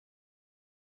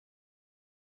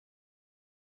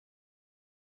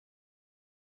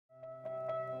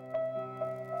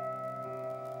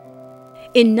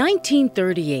In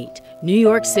 1938, New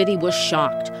York City was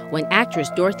shocked when actress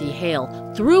Dorothy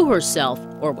Hale threw herself,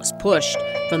 or was pushed,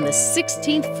 from the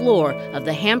 16th floor of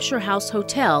the Hampshire House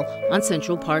Hotel on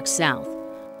Central Park South.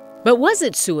 But was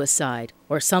it suicide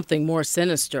or something more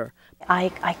sinister? I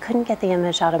couldn't get the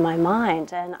image out of my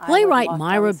mind. And Playwright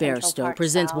Myra Bairstow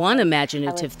presents one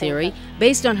imaginative theory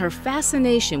based on her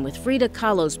fascination with Frida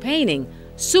Kahlo's painting,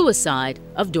 Suicide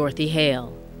of Dorothy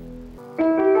Hale.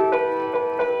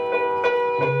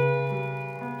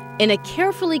 In a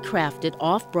carefully crafted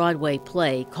off-Broadway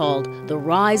play called The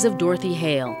Rise of Dorothy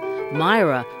Hale,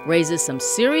 Myra raises some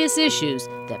serious issues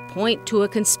that point to a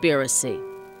conspiracy.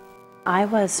 I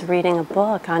was reading a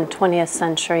book on 20th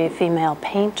century female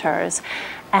painters,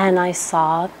 and I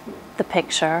saw the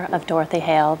picture of Dorothy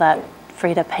Hale that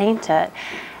Frida painted,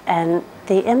 and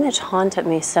the image haunted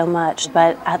me so much,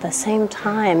 but at the same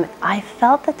time, I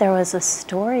felt that there was a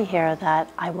story here that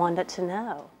I wanted to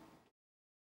know.